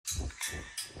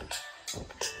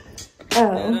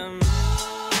Oh.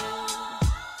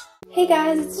 Hey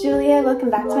guys, it's Julia. Welcome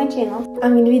back to my channel.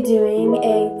 I'm going to be doing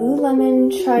a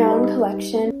Lululemon try-on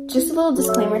collection. Just a little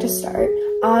disclaimer to start.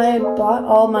 I bought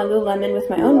all my Lululemon with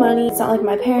my own money. It's not like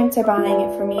my parents are buying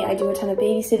it for me. I do a ton of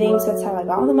babysitting, so that's how I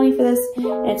got all the money for this,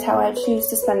 and it's how I choose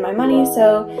to spend my money.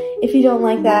 So if you don't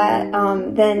like that,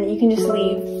 then you can just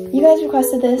leave. You guys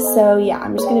requested this, so yeah,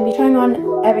 I'm just going to be trying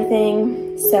on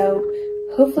everything. So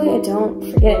hopefully I don't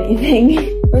forget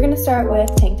anything. We're gonna start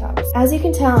with tank tops. As you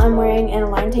can tell, I'm wearing an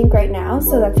Align tank right now,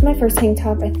 so that's my first tank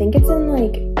top. I think it's in I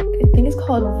think it's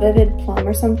called Vivid Plum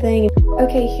or something.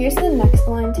 Okay, here's the next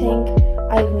Align tank.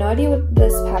 I have no idea what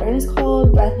this pattern is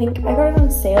called, but I think I got it on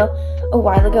sale a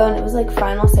while ago and it was like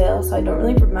final sale, so I don't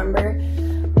really remember.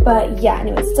 But yeah,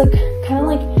 anyways, it's like kind of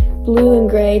like blue and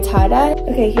gray tie-dye.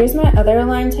 Okay, here's my other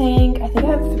Align tank. I think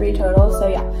I have 3 total, so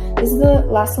yeah. This is the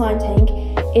last Align tank.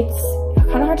 It's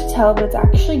kind of hard to tell, but it's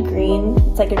actually green.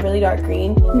 It's like a really dark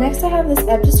green. Next I have this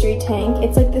Ebb to Street tank.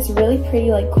 It's like this really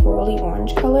pretty like corally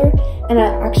orange color, and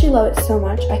I actually love it so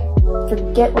much. I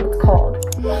forget what it's called.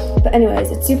 But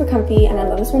anyways, it's super comfy and I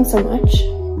love this one so much.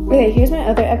 Okay, here's my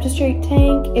other Ebb to Street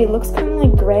tank. It looks kind of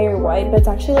like gray or white, but it's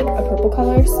actually like a purple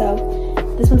color, so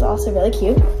this one's also really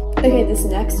cute. Okay, this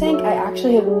next tank, I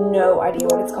actually have no idea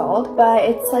what it's called, but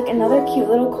it's like another cute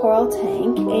little coral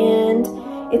tank, and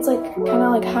it's like kind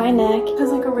of like high neck, has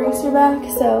like a racer back,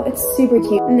 so it's super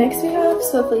cute. Next we have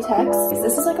Swiftly Text.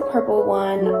 This is like a purple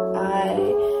one. I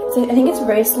think it's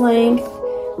waist length,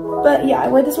 but yeah, I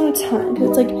wear this one a ton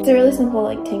because it's a really simple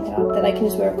like tank top that I can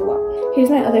just wear for a while. Here's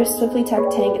my other Swiftly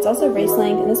Text tank. It's also waist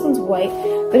length, and this one's white,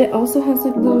 but it also has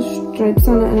like little stripes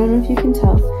on it. I don't know if you can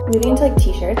tell. Moving into like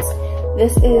t-shirts.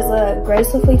 This is a gray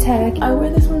Swiftly Tech. I wear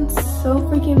this one so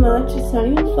freaking much. It's not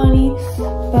even funny,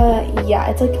 but yeah,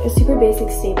 it's like a super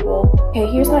basic staple. Okay,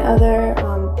 here's my other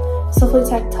Swiftly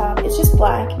Tech top. It's just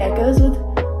black. It goes with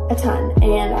a ton,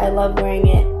 and I love wearing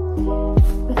it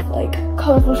with like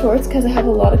colorful shorts because I have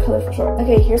a lot of colorful shorts.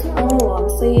 Okay, here's my only long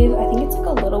sleeve. I think it's like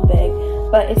a little big,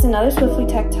 but it's another Swiftly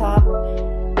Tech top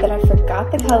that I forgot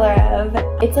the color of.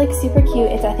 It's like super cute.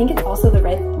 I think it's also the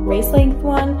waist length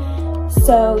one.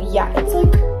 So yeah, it's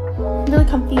like really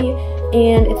comfy,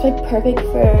 and it's like perfect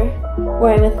for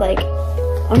wearing with like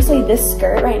honestly this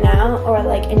skirt right now, or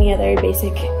like any other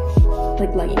basic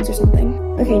like leggings or something.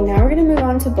 Okay, now we're gonna move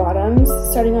on to bottoms,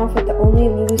 starting off with the only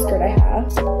Lulu skirt I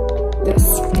have. This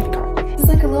is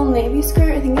like a little navy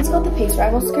skirt. I think it's called the Pace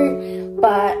Rival skirt,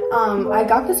 but I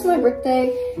got this for my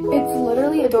birthday. It's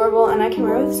literally adorable, and I can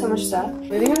wear it with so much stuff.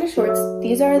 Moving on to shorts.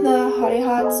 These are the Hottie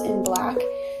Hots in black.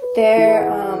 They're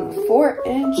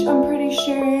 4-inch, I'm pretty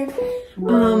sure.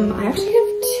 I actually have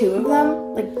 2 of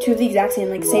them, like 2 of the exact same,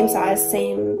 like same size,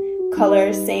 same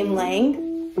color, same length.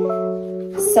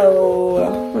 So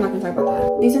we're not gonna talk about that.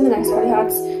 These are the next Hottie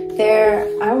Hots.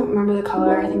 I don't remember the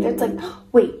color. I think it's like,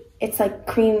 wait, it's like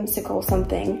creamsicle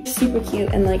something. Super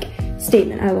cute and like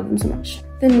statement. I love them so much.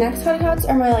 The next Hottie Hots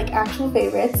are my like actual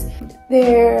favorites.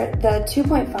 They're the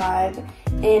 2.5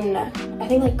 in, I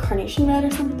think like carnation red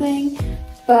or something.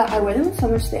 But I wear them with so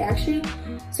much. They actually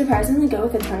surprisingly go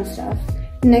with a ton of stuff.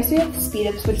 Next we have the Speed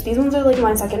Ups, which these ones are like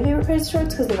my second favorite pair of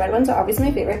shorts because the red ones are obviously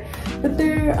my favorite. But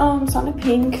they're Sonic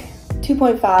Pink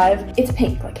 2.5. It's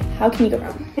pink, like how can you go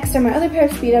wrong? Next are my other pair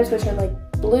of Speed Ups, which are like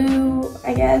blue,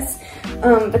 I guess.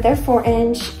 But they're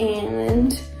 4-inch,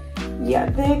 and yeah,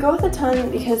 they go with a ton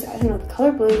because I don't know, the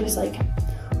color blue just like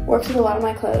works with a lot of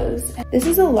my clothes. This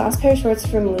is the last pair of shorts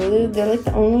from Lulu. They're like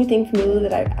the only thing from Lulu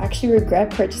that I actually regret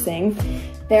purchasing.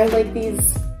 They're like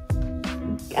these,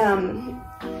 I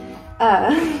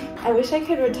wish I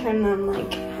could return them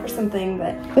like or something,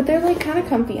 but they're like kind of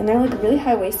comfy, and they're like really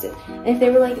high-waisted. And if they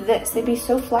were like this, they'd be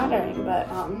so flattering, but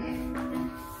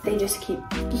they just keep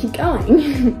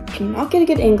going. Cannot get a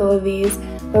good angle of these,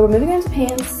 but we're moving on to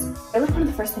pants. They're like one of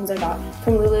the first things I got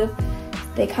from Lulu.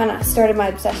 They kind of started my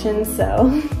obsession, so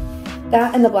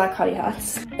that and the black Hottie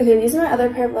Hots. Okay, these are my other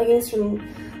pair of leggings from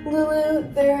Lulu.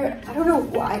 I don't know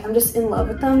why, I'm just in love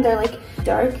with them. They're like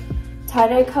dark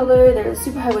tie-dye color. They're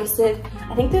super high-waisted.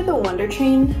 I think they're the Wonder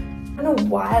Train. I don't know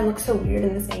why I look so weird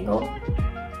in this angle.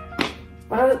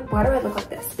 Why do I look like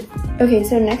this? Okay,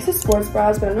 so next is sports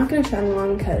bras, but I'm not gonna try them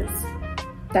on because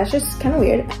that's just kind of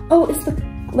weird. Oh, it's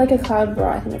like a cloud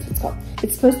bra, I think that's what it's called.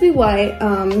 It's supposed to be white.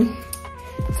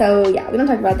 So yeah, we don't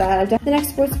talk about that. The next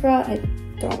sports bra, I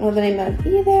don't know the name of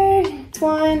either. This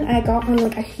one I got on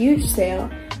like a huge sale,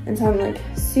 and so I'm like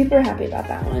super happy about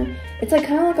that one. It's like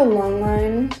kind of like a long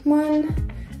line one.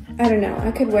 I don't know, I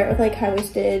could wear it with like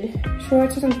high-waisted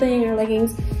shorts or something, or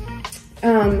leggings.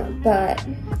 But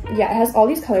yeah, it has all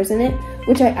these colors in it,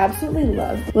 which I absolutely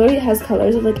love. Literally, it has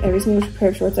colors of like every single pair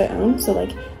of shorts I own. So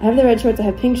like, I have the red shorts, I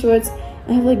have pink shorts,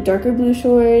 I have like darker blue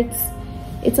shorts.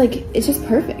 It's like, it's just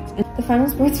perfect. And the final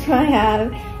sports bra I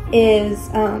have is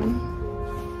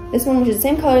this one, which is the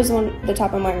same color as the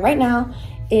top I'm wearing right now.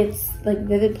 It's like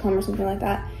Vivid Plum or something like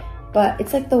that. But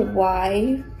it's like the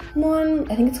Y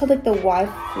one. I think it's called like the Y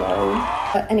Flow.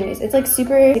 But anyways, it's like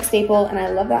super staple and I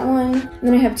love that one. And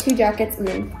then I have 2 jackets and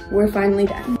then we're finally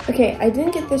done. Okay, I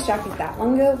didn't get this jacket that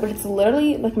long ago, but it's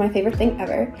literally like my favorite thing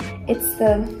ever. It's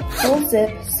the full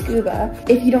zip scuba.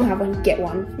 If you don't have one, get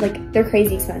one. Like, they're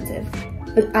crazy expensive.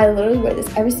 But I literally wear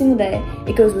this every single day.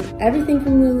 It goes with everything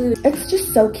from Lulu. It's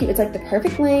just so cute. It's like the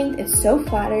perfect length. It's so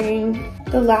flattering.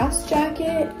 The last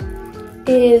jacket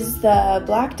is the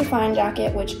black Define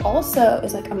jacket, which also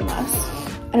is like a must.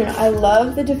 I don't know, I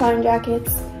love the Define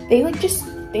jackets. They just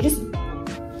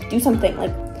do something,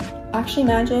 like actually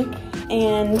magic,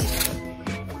 and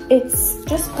it's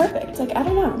just perfect. Like, I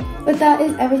don't know. But that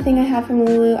is everything I have from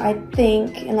Lulu, I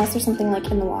think, unless there's something like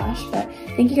in the wash. But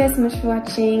thank you guys so much for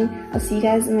watching. I'll see you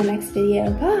guys in the next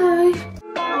video. Bye!